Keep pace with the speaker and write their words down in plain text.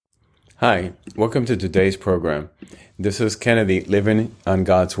Hi, welcome to today's program. This is Kennedy living on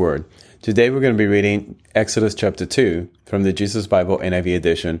God's Word. Today we're going to be reading Exodus chapter 2 from the Jesus Bible NIV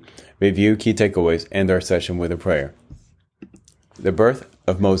edition, review key takeaways, and our session with a prayer. The birth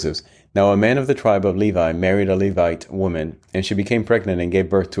of Moses. Now a man of the tribe of Levi married a Levite woman, and she became pregnant and gave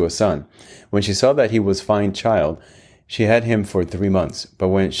birth to a son. When she saw that he was a fine child, she had him for 3 months. But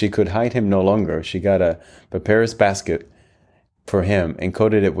when she could hide him no longer, she got a papyrus basket for him and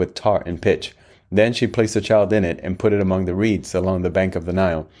coated it with tar and pitch. Then she placed the child in it and put it among the reeds along the bank of the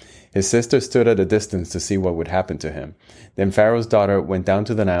Nile. His sister stood at a distance to see what would happen to him. Then Pharaoh's daughter went down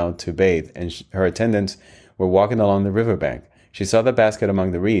to the Nile to bathe, and her attendants were walking along the riverbank. She saw the basket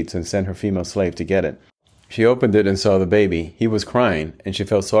among the reeds and sent her female slave to get it. She opened it and saw the baby. He was crying, and she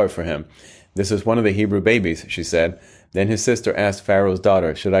felt sorry for him. "This is one of the Hebrew babies," she said. Then his sister asked Pharaoh's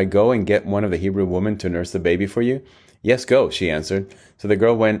daughter, "Should I go and get one of the Hebrew women to nurse the baby for you?" "Yes, go," she answered. So the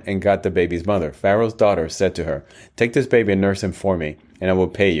girl went and got the baby's mother. Pharaoh's daughter said to her, "Take this baby and nurse him for me, and I will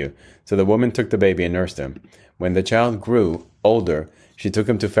pay you." So the woman took the baby and nursed him. When the child grew older, she took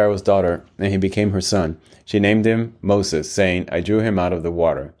him to Pharaoh's daughter, and he became her son. She named him Moses, saying, "I drew him out of the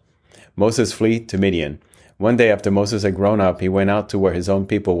water." Moses flee to Midian. One day after Moses had grown up, he went out to where his own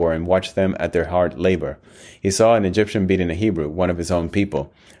people were and watched them at their hard labor. He saw an Egyptian beating a Hebrew, one of his own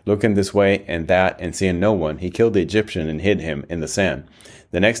people. Looking this way and that and seeing no one, he killed the Egyptian and hid him in the sand.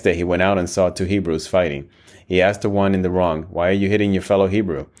 The next day he went out and saw 2 Hebrews fighting. He asked the one in the wrong, "Why are you hitting your fellow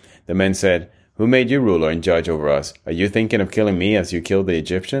Hebrew?" The men said, "Who made you ruler and judge over us? Are you thinking of killing me as you killed the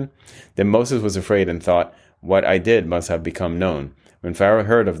Egyptian?" Then Moses was afraid and thought, "What I did must have become known." When Pharaoh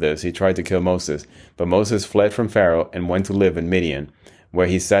heard of this, he tried to kill Moses. But Moses fled from Pharaoh and went to live in Midian, where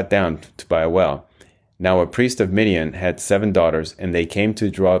he sat down by a well. Now a priest of Midian had 7 daughters, and they came to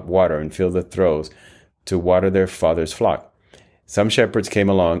draw water and fill the troughs to water their father's flock. Some shepherds came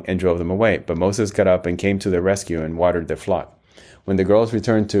along and drove them away, but Moses got up and came to their rescue and watered their flock. When the girls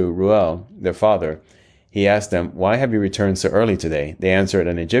returned to Reuel, their father, he asked them, "Why have you returned so early today?" They answered,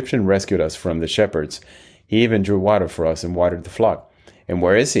 "An Egyptian rescued us from the shepherds. He even drew water for us and watered the flock." "And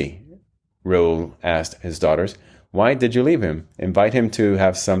where is he?" Reuel asked his daughters. "Why did you leave him? Invite him to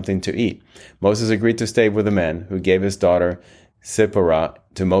have something to eat." Moses agreed to stay with the men, who gave his daughter Zipporah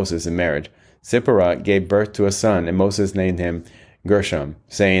to Moses in marriage. Zipporah gave birth to a son, and Moses named him Gershom,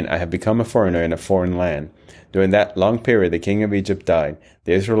 saying, "I have become a foreigner in a foreign land." During that long period, the king of Egypt died.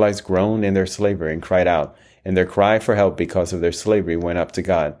 The Israelites groaned in their slavery and cried out, and their cry for help because of their slavery went up to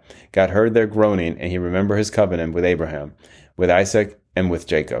God. God heard their groaning, and he remembered his covenant with Abraham, with Isaac, and with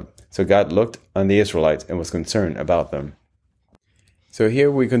Jacob. So God looked on the Israelites and was concerned about them. So here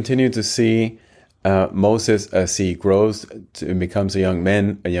we continue to see Moses as he grows and becomes a young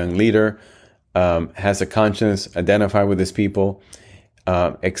man, a young leader, has a conscience, identifies with his people,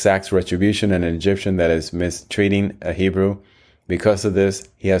 exacts retribution on an Egyptian that is mistreating a Hebrew. Because of this,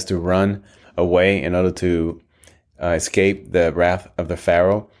 he has to run away in order to escape the wrath of the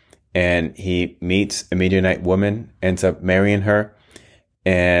Pharaoh. And he meets a Midianite woman, ends up marrying her,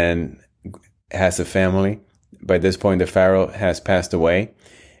 and has a family. By this point, the Pharaoh has passed away,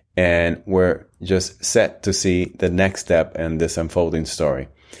 and we're just set to see the next step in this unfolding story.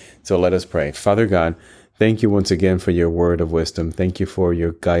 So let us pray. Father God, thank you once again for your word of wisdom. Thank you for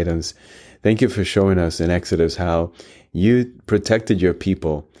your guidance. Thank you for showing us in Exodus how you protected your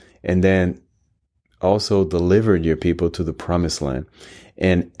people and then also delivered your people to the promised land.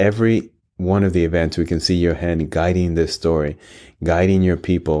 And every one of the events, we can see your hand guiding this story, guiding your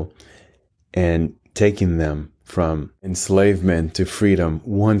people and taking them from enslavement to freedom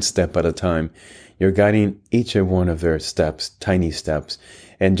one step at a time. You're guiding each and one of their steps, tiny steps.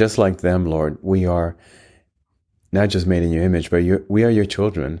 And just like them, Lord, we are not just made in your image, but we are your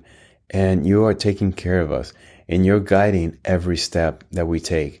children, and you are taking care of us, and you're guiding every step that we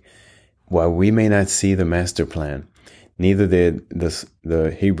take. While we may not see the master plan, neither did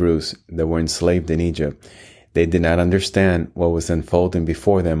the Hebrews that were enslaved in Egypt. They did not understand what was unfolding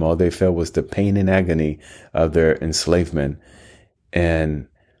before them. All they felt was the pain and agony of their enslavement. And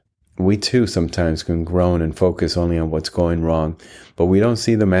we too sometimes can groan and focus only on what's going wrong, but we don't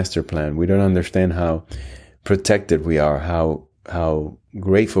see the master plan. We don't understand how protected we are, how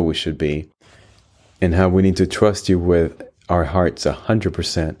grateful we should be, and how we need to trust you with our hearts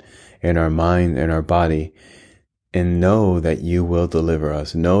 100%, in our mind and our body, and know that you will deliver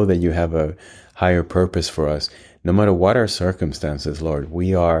us. Know that you have a higher purpose for us. No matter what our circumstances, Lord,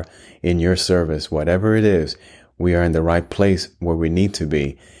 we are in your service. Whatever it is, we are in the right place where we need to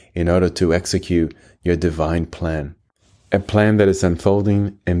be in order to execute your divine plan. A plan that is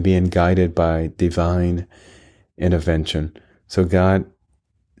unfolding and being guided by divine intervention. So God,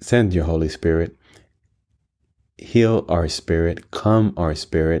 Send your Holy Spirit. Heal our spirit. Calm our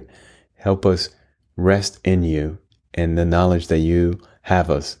spirit. Help us rest in you and the knowledge that you have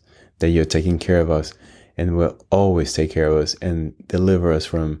us, that you're taking care of us and will always take care of us and deliver us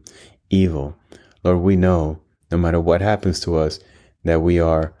from evil. Lord, we know no matter what happens to us, that we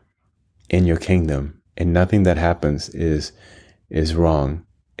are in your kingdom and nothing that happens is wrong,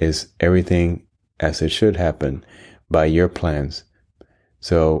 is everything as it should happen by your plans.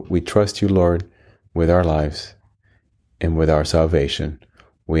 So we trust you, Lord, with our lives and with our salvation.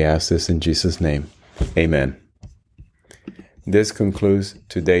 We ask this in Jesus' name. Amen. This concludes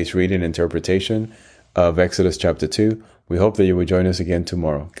today's reading and interpretation of Exodus chapter 2. We hope that you will join us again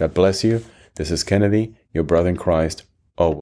tomorrow. God bless you. This is Kennedy, your brother in Christ.